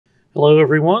Hello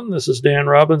everyone, this is Dan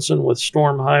Robinson with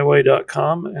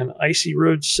StormHighway.com and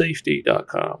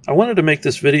IcyRoadSafety.com. I wanted to make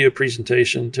this video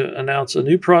presentation to announce a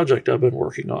new project I've been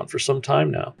working on for some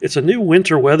time now. It's a new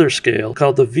winter weather scale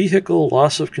called the Vehicle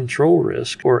Loss of Control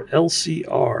Risk, or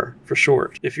LCR for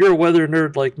short. If you're a weather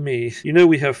nerd like me, you know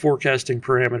we have forecasting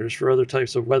parameters for other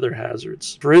types of weather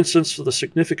hazards. For instance, for the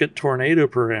Significant Tornado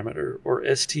Parameter, or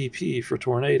STP for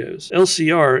tornadoes.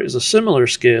 LCR is a similar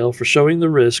scale for showing the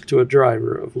risk to a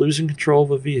driver of losing control of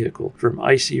a vehicle from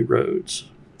icy roads.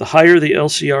 The higher the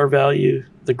LCR value,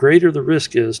 the greater the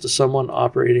risk is to someone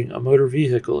operating a motor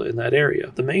vehicle in that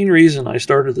area. The main reason I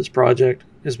started this project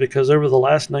is because over the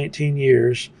last 19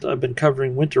 years, I've been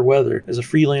covering winter weather as a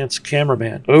freelance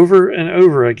cameraman. Over and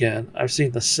over again, I've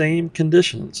seen the same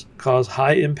conditions cause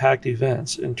high-impact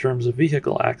events in terms of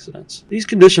vehicle accidents. These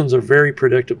conditions are very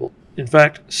predictable. In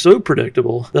fact, so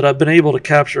predictable that I've been able to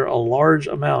capture a large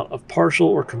amount of partial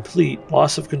or complete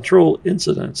loss of control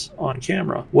incidents on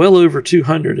camera. Well over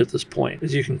 200 at this point,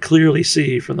 as you can clearly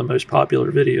see from the most popular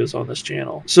videos on this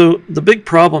channel. So the big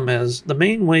problem is, the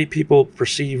main way people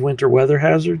perceive winter weather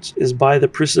hazards is by the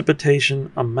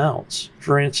precipitation amounts.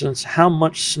 For instance, how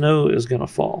much snow is going to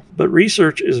fall. But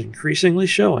research is increasingly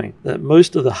showing that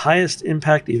most of the highest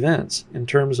impact events in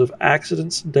terms of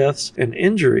accidents, deaths, and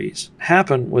injuries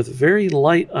happen with very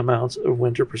light amounts of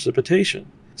winter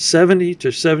precipitation. 70 to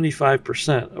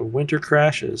 75% of winter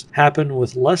crashes happen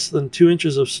with less than 2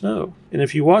 inches of snow. And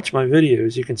if you watch my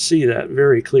videos, you can see that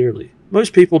very clearly.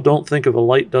 Most people don't think of a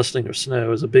light dusting of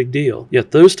snow as a big deal,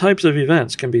 yet those types of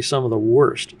events can be some of the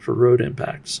worst for road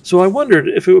impacts. So I wondered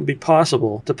if it would be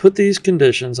possible to put these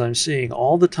conditions I'm seeing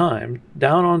all the time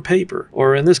down on paper,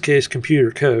 or in this case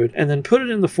computer code, and then put it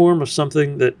in the form of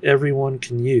something that everyone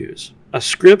can use. A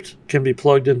script can be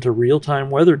plugged into real-time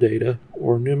weather data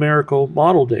or numerical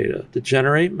model data to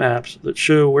generate maps that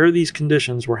show where these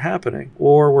conditions were happening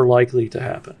or were likely to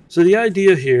happen. So the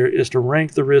idea here is to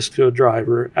rank the risk to a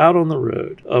driver out on the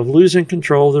road of losing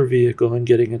control of their vehicle and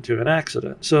getting into an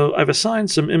accident. So I've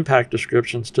assigned some impact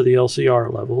descriptions to the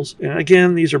LCR levels, and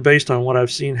again, these are based on what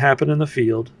I've seen happen in the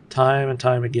field time and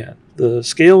time again. The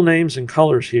scale names and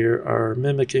colors here are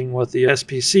mimicking what the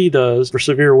SPC does for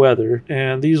severe weather,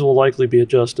 and these will likely be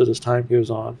adjusted as time goes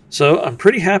on. So I'm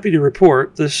pretty happy to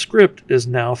report this script is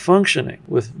now functioning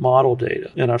with model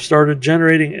data, and I've started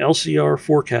generating LCR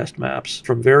forecast maps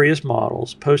from various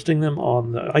models, posting them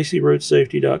on the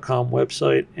IcyRoadSafety.com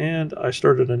website, and I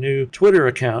started a new Twitter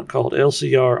account called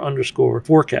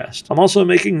LCR_forecast. I'm also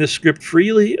making this script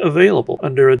freely available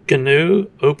under a GNU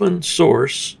open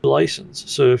source license.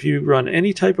 So if you run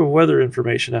any type of weather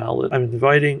information outlet, I'm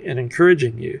inviting and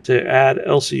encouraging you to add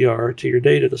LCR to your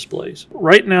data displays.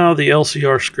 Right now, the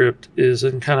LCR script is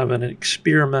in kind of an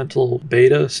experimental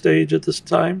beta stage at this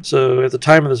time. So at the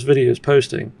time of this video's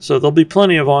posting, so there'll be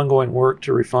plenty of ongoing work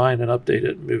to refine and update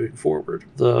it moving forward.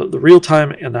 The real-time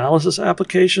analysis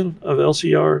application of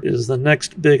LCR is the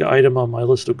next big item on my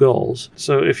list of goals.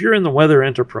 So if you're in the weather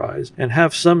enterprise and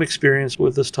have some experience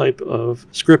with this type of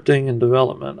scripting and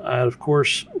development, I of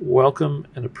course welcome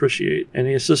and appreciate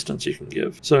any assistance you can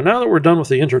give. So now that we're done with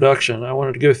the introduction, I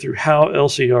wanted to go through how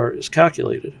LCR is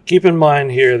calculated. Keep in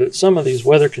mind here that some of these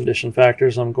weather condition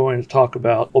factors I'm going to talk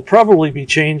about will probably be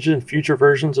changed in future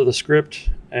versions of the script,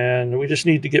 and we just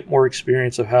need to get more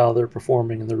experience of how they're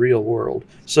performing in the real world.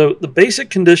 So the basic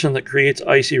condition that creates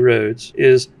icy roads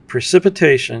is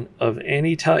precipitation of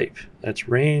any type, that's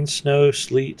rain, snow,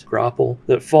 sleet, graupel,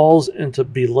 that falls into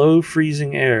below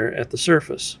freezing air at the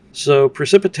surface. So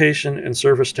precipitation and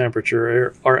surface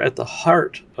temperature are at the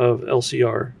heart of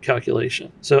LCR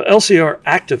calculation. So LCR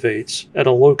activates at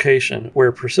a location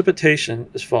where precipitation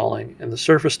is falling and the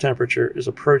surface temperature is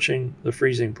approaching the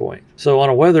freezing point. So on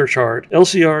a weather chart,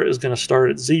 LCR is going to start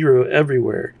at 0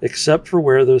 everywhere except for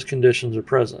where those conditions are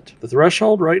present. The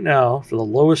threshold right now for the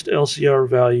lowest LCR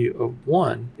value of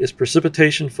 1 is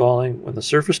precipitation falling when the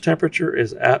surface temperature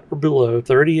is at or below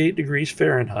 38 degrees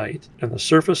Fahrenheit and the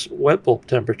surface wet bulb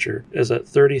temperature is at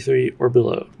 33 or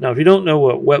below. Now, if you don't know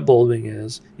what wet bulbing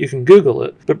is, you can Google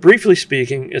it, but briefly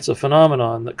speaking, it's a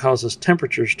phenomenon that causes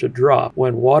temperatures to drop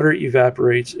when water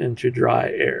evaporates into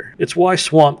dry air. It's why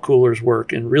swamp coolers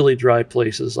work in really dry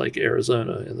places like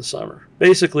Arizona in the summer.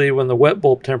 Basically, when the wet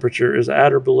bulb temperature is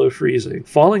at or below freezing,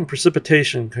 falling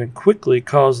precipitation can quickly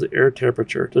cause the air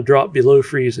temperature to drop below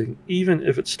freezing, even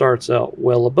if it starts out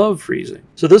well above freezing.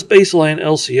 So this baseline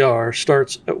LCR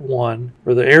starts at 1,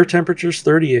 where the air temperature is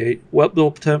 38, wet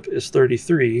bulb temp is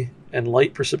 33, and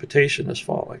light precipitation is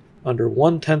falling, under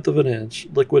 1/10 of an inch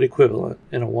liquid equivalent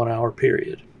in a 1-hour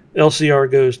period.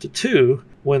 LCR goes to 2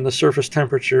 when the surface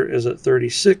temperature is at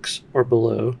 36 or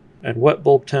below, and wet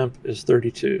bulb temp is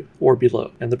 32 or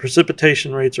below. And the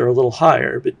precipitation rates are a little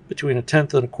higher, between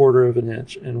 1/10 and 1/4 of an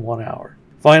inch in 1 hour.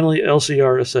 Finally,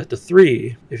 LCR is set to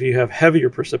 3 if you have heavier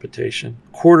precipitation,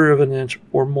 1/4 of an inch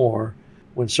or more,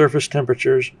 when surface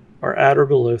temperatures are at or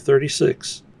below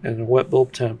 36 and a wet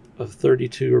bulb temp of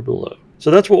 32 or below.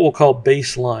 So that's what we'll call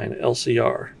baseline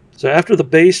LCR. So after the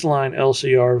baseline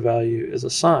LCR value is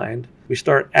assigned, we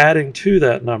start adding to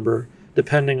that number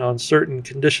depending on certain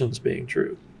conditions being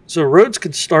true. So roads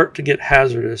can start to get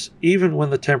hazardous even when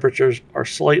the temperatures are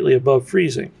slightly above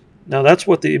freezing. Now that's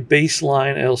what the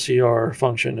baseline LCR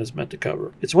function is meant to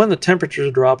cover. It's when the temperature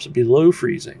drops below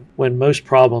freezing when most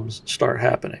problems start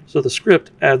happening. So the script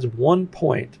adds 1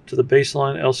 point to the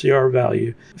baseline LCR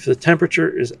value if the temperature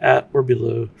is at or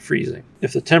below freezing.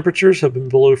 If the temperatures have been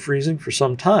below freezing for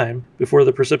some time before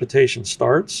the precipitation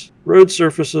starts, road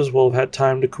surfaces will have had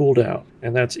time to cool down,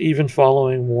 and that's even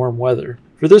following warm weather.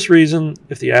 For this reason,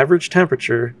 if the average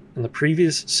temperature in the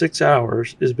previous 6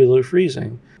 hours is below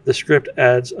freezing, the script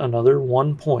adds another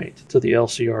 1 point to the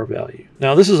LCR value.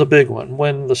 Now this is a big one.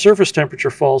 When the surface temperature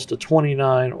falls to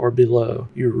 29 or below,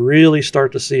 you really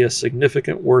start to see a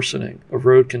significant worsening of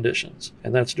road conditions,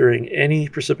 and that's during any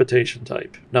precipitation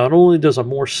type. Not only does a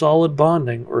more solid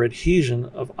bonding or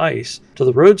adhesion of ice to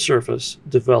the road surface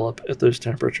develop at those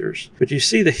temperatures, but you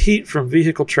see the heat from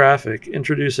vehicle traffic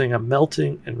introducing a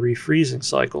melting and refreezing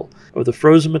cycle of the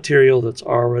frozen material that's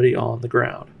already on the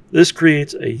ground. This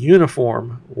creates a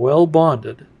uniform,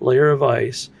 well-bonded layer of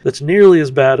ice that's nearly as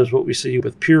bad as what we see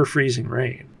with pure freezing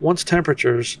rain. Once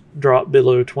temperatures drop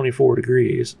below 24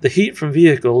 degrees, the heat from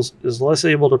vehicles is less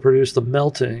able to produce the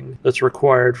melting that's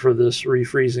required for this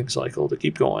refreezing cycle to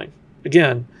keep going.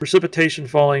 Again, precipitation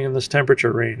falling in this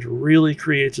temperature range really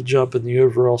creates a jump in the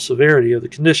overall severity of the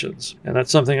conditions, and that's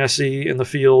something I see in the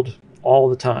field all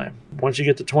the time. Once you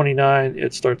get to 29,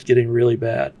 it starts getting really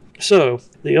bad. So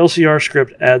the LCR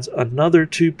script adds another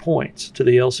 2 points to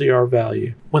the LCR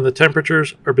value when the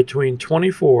temperatures are between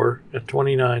 24 and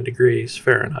 29 degrees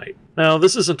Fahrenheit. Now,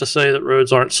 this isn't to say that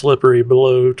roads aren't slippery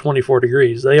below 24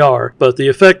 degrees. They are, but the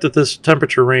effect that this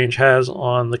temperature range has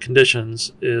on the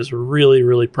conditions is really,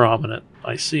 really prominent.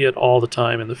 I see it all the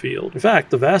time in the field. In fact,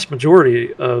 the vast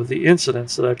majority of the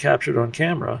incidents that I've captured on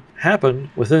camera happen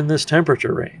within this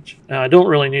temperature range. Now, I don't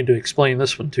really need to explain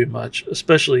this one too much,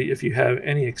 especially if you have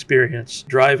any experience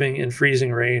driving in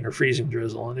freezing rain or freezing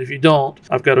drizzle. And if you don't,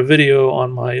 I've got a video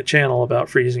on my channel about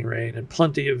freezing rain and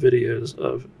plenty of videos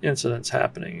of incidents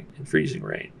happening in freezing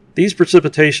rain. These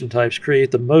precipitation types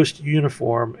create the most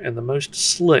uniform and the most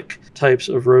slick types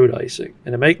of road icing.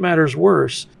 And to make matters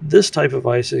worse, this type of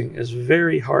icing is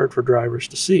very hard for drivers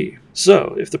to see.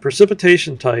 So, if the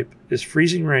precipitation type is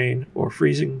freezing rain or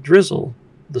freezing drizzle,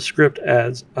 the script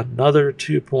adds another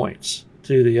 2 points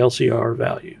to the LCR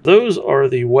value. Those are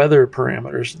the weather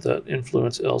parameters that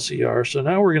influence LCR. So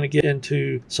now we're going to get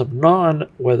into some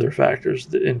non-weather factors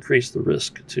that increase the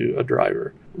risk to a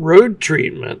driver. Road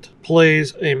treatment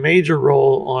plays a major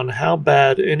role on how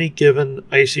bad any given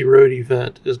icy road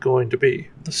event is going to be.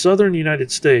 The southern United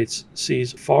States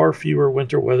sees far fewer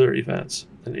winter weather events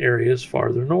than areas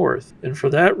farther north, and for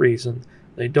that reason,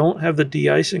 they don't have the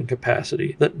de-icing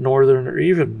capacity that northern or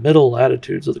even middle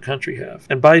latitudes of the country have.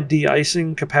 And by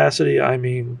de-icing capacity, I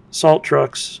mean salt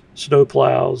trucks, snow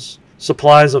plows,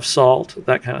 supplies of salt,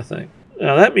 that kind of thing.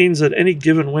 Now that means that any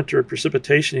given winter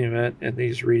precipitation event in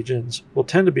these regions will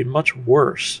tend to be much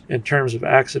worse in terms of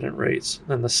accident rates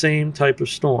than the same type of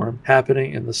storm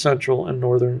happening in the central and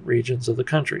northern regions of the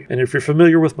country. And if you're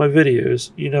familiar with my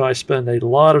videos, you know I spend a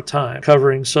lot of time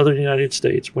covering southern United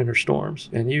States winter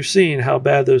storms, and you've seen how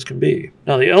bad those can be.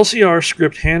 Now the LCR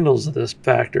script handles this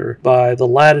factor by the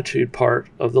latitude part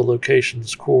of the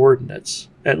location's coordinates.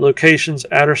 At locations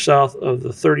at or south of the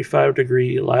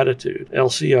 35-degree latitude,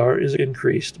 LCR is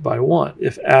increased by 1.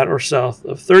 If at or south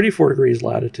of 34 degrees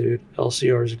latitude,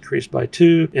 LCR is increased by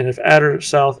 2. And if at or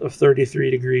south of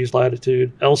 33 degrees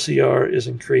latitude, LCR is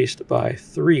increased by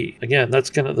 3. Again,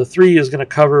 the 3 is going to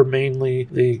cover mainly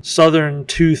the southern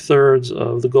 2/3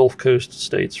 of the Gulf Coast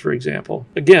states, for example.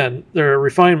 Again, there are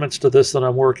refinements to this that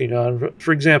I'm working on.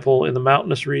 For example, in the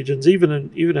mountainous regions, even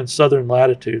in southern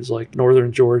latitudes like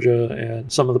northern Georgia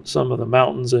and some of the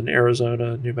mountains in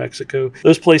Arizona and New Mexico.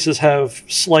 Those places have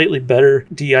slightly better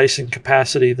de-icing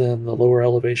capacity than the lower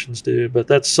elevations do, but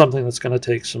that's something that's going to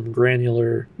take some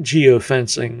granular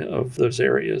geofencing of those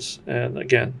areas. And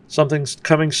again, something's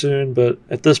coming soon, but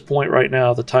at this point right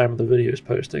now, the time of the video is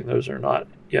posting, those are not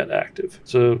yet active.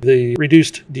 So the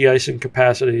reduced de-icing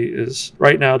capacity is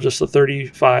right now just the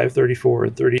 35, 34,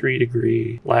 and 33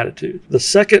 degree latitude. The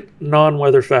second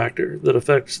non-weather factor that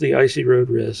affects the icy road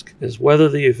risk is whether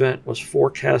the event was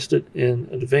forecasted in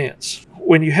advance.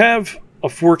 When you have a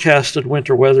forecasted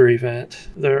winter weather event,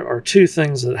 there are two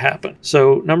things that happen.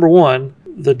 So number one,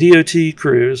 the DOT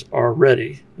crews are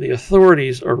ready. The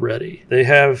authorities are ready. They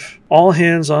have all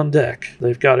hands on deck.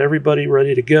 They've got everybody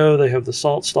ready to go. They have the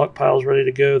salt stockpiles ready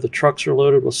to go. The trucks are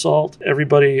loaded with salt.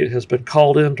 Everybody has been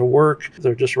called in to work.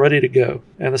 They're just ready to go.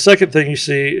 And the second thing you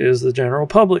see is the general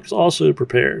public is also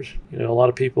prepared. A lot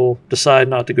of people decide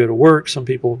not to go to work. Some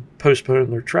people postpone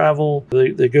their travel.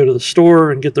 They go to the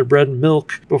store and get their bread and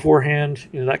milk beforehand,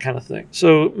 that kind of thing.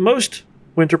 So most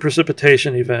winter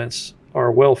precipitation events are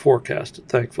well forecasted,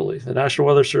 thankfully. The National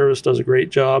Weather Service does a great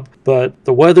job, but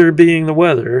the weather being the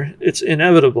weather, it's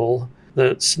inevitable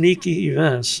that sneaky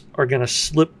events are going to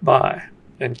slip by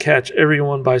and catch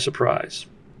everyone by surprise.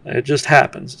 It just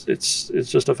happens. It's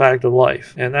just a fact of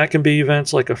life. And that can be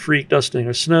events like a freak dusting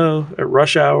of snow at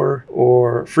rush hour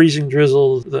or freezing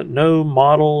drizzle that no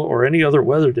model or any other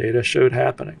weather data showed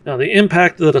happening. Now, the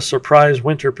impact that a surprise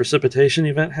winter precipitation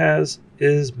event has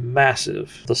is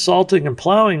massive. The salting and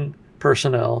plowing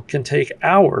personnel can take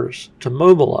hours to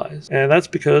mobilize, and that's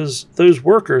because those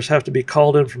workers have to be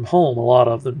called in from home. A lot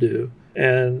of them do.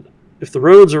 And if the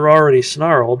roads are already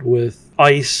snarled with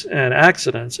ice and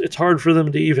accidents, it's hard for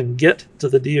them to even get to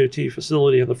the DOT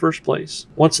facility in the first place.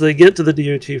 Once they get to the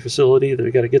DOT facility,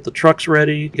 they've got to get the trucks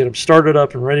ready, get them started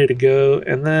up and ready to go.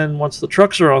 And then once the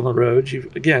trucks are on the roads,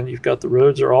 you've got the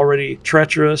roads are already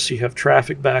treacherous. You have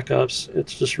traffic backups.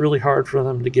 It's just really hard for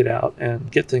them to get out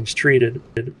and get things treated.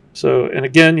 So, and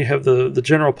again, you have the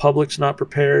general public's not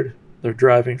prepared. They're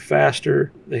driving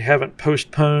faster. They haven't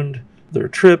postponed their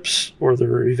trips or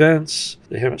their events.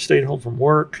 They haven't stayed home from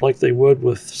work like they would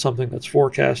with something that's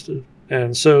forecasted.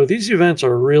 And so these events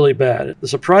are really bad. The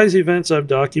surprise events I've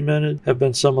documented have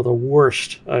been some of the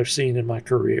worst I've seen in my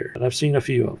career, and I've seen a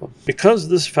few of them. Because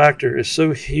this factor is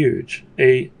so huge,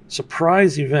 a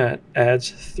surprise event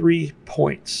adds 3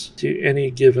 points to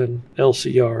any given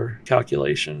LCR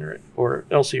calculation or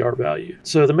LCR value.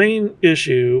 So the main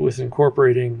issue with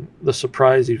incorporating the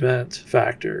surprise event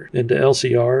factor into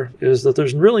LCR is that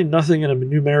there's really nothing in a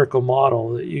numerical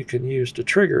model that you can use to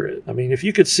trigger it. I mean, if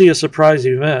you could see a surprise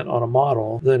event on a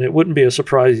model, then it wouldn't be a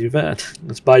surprise event.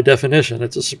 It's by definition,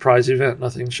 it's a surprise event.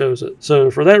 Nothing shows it. So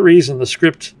for that reason, the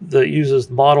script that uses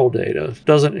model data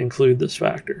doesn't include this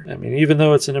factor. I mean, even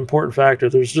though it's an important factor,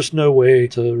 there's just no way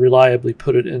to reliably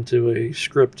put it into a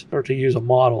script or to use a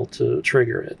model to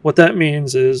trigger it. What that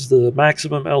means is the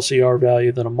maximum LCR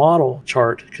value that a model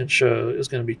chart can show is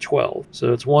going to be 12.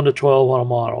 So it's 1 to 12 on a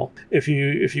model. If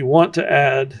you want to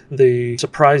add the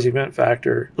surprise event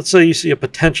factor, let's say you see a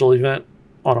potential event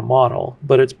on a model,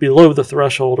 but it's below the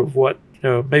threshold of what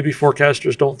maybe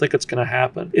forecasters don't think it's going to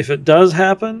happen. If it does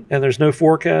happen and there's no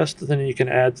forecast, then you can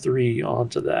add 3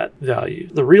 onto that value.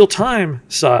 The real-time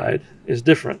side is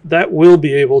different. That will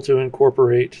be able to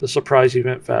incorporate the surprise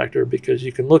event factor because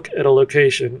you can look at a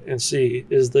location and see,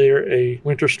 is there a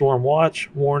winter storm watch,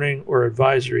 warning, or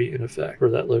advisory in effect for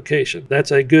that location? That's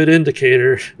a good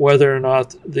indicator whether or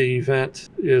not the event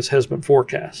has been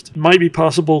forecast. It might be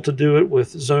possible to do it with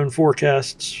zone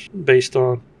forecasts based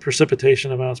on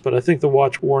precipitation amounts, but I think the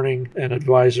watch, warning, and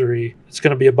advisory, it's going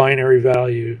to be a binary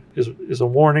value. Is a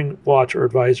warning, watch, or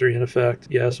advisory in effect,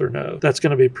 yes or no? That's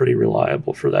going to be pretty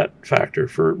reliable for that factor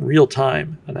for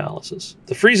real-time analysis.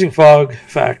 The freezing fog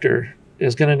factor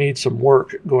is going to need some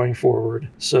work going forward,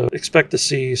 so expect to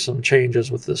see some changes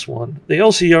with this one. The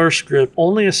LCR script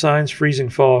only assigns freezing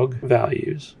fog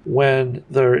values when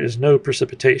there is no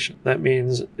precipitation. That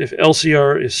means if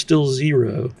LCR is still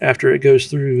 0 after it goes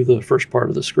through the first part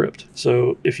of the script.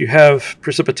 So if you have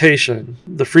precipitation,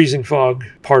 the freezing fog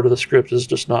part of the script is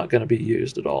just not going to be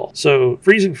used at all. So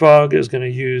freezing fog is going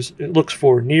to it looks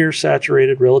for near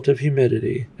saturated relative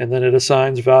humidity, and then it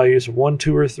assigns values of 1,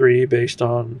 2, or 3 based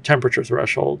on temperature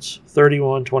thresholds,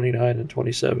 31, 29, and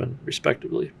 27,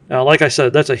 respectively. Now, like I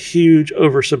said, that's a huge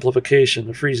oversimplification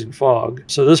of freezing fog,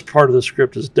 so this part of the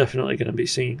script is definitely going to be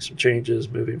seeing some changes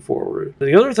moving forward.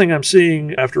 The other thing I'm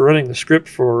seeing after running the script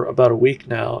for about a week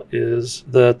now is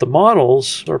that the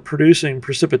models are producing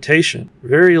precipitation,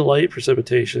 very light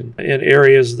precipitation, in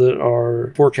areas that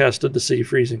are forecasted to see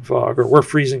freezing fog, or where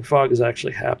freezing fog is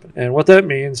actually happening. And what that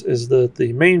means is that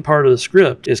the main part of the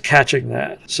script is catching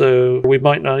that. So we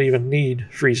might not even need need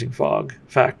freezing fog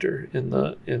factor in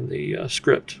the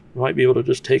script. We might be able to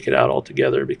just take it out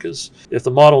altogether, because if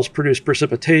the models produce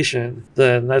precipitation,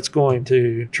 then that's going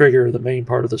to trigger the main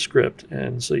part of the script,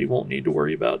 and so you won't need to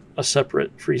worry about a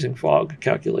separate freezing fog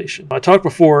calculation. I talked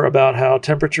before about how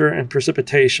temperature and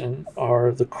precipitation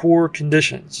are the core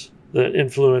conditions that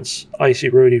influence icy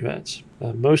road events.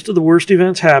 Most of the worst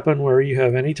events happen where you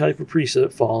have any type of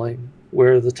precip falling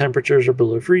where the temperatures are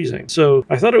below freezing. So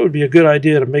I thought it would be a good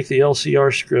idea to make the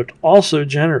LCR script also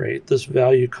generate this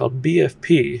value called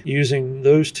BFP using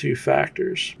those two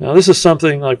factors. Now this is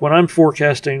something like when I'm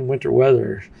forecasting winter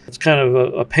weather, it's kind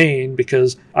of a pain,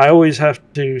 because I always have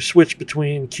to switch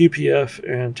between QPF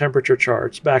and temperature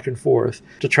charts back and forth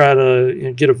to try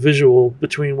to get a visual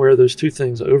between where those two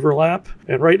things overlap.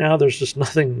 And right now there's just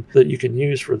nothing that you can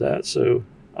use for that. So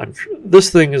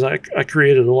this thing is I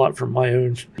created a lot for my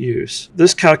own use.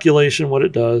 This calculation, what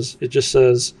it does, it just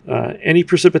says any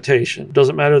precipitation,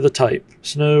 doesn't matter the type,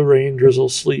 snow, rain, drizzle,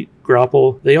 sleet,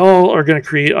 grapple, they all are going to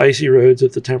create icy roads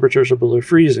if the temperatures are below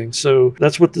freezing. So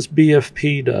that's what this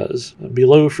BFP does,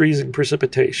 below freezing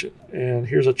precipitation. And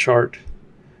here's a chart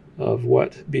of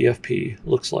what BFP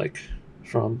looks like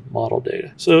from model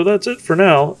data. So that's it for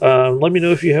now. Let me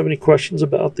know if you have any questions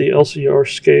about the LCR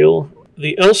scale.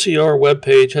 The LCR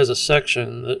webpage has a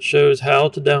section that shows how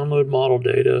to download model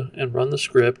data and run the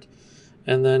script,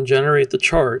 and then generate the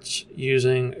charts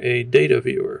using a data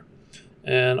viewer.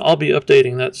 And I'll be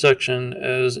updating that section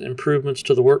as improvements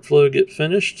to the workflow get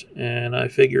finished and I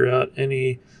figure out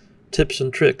any tips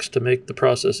and tricks to make the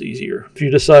process easier. If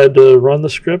you decide to run the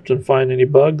script and find any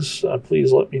bugs,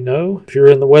 please let me know. If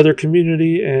you're in the weather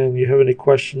community and you have any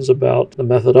questions about the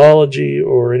methodology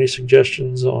or any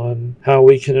suggestions on how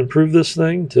we can improve this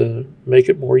thing to make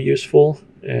it more useful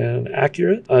and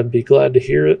accurate, I'd be glad to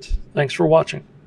hear it. Thanks for watching.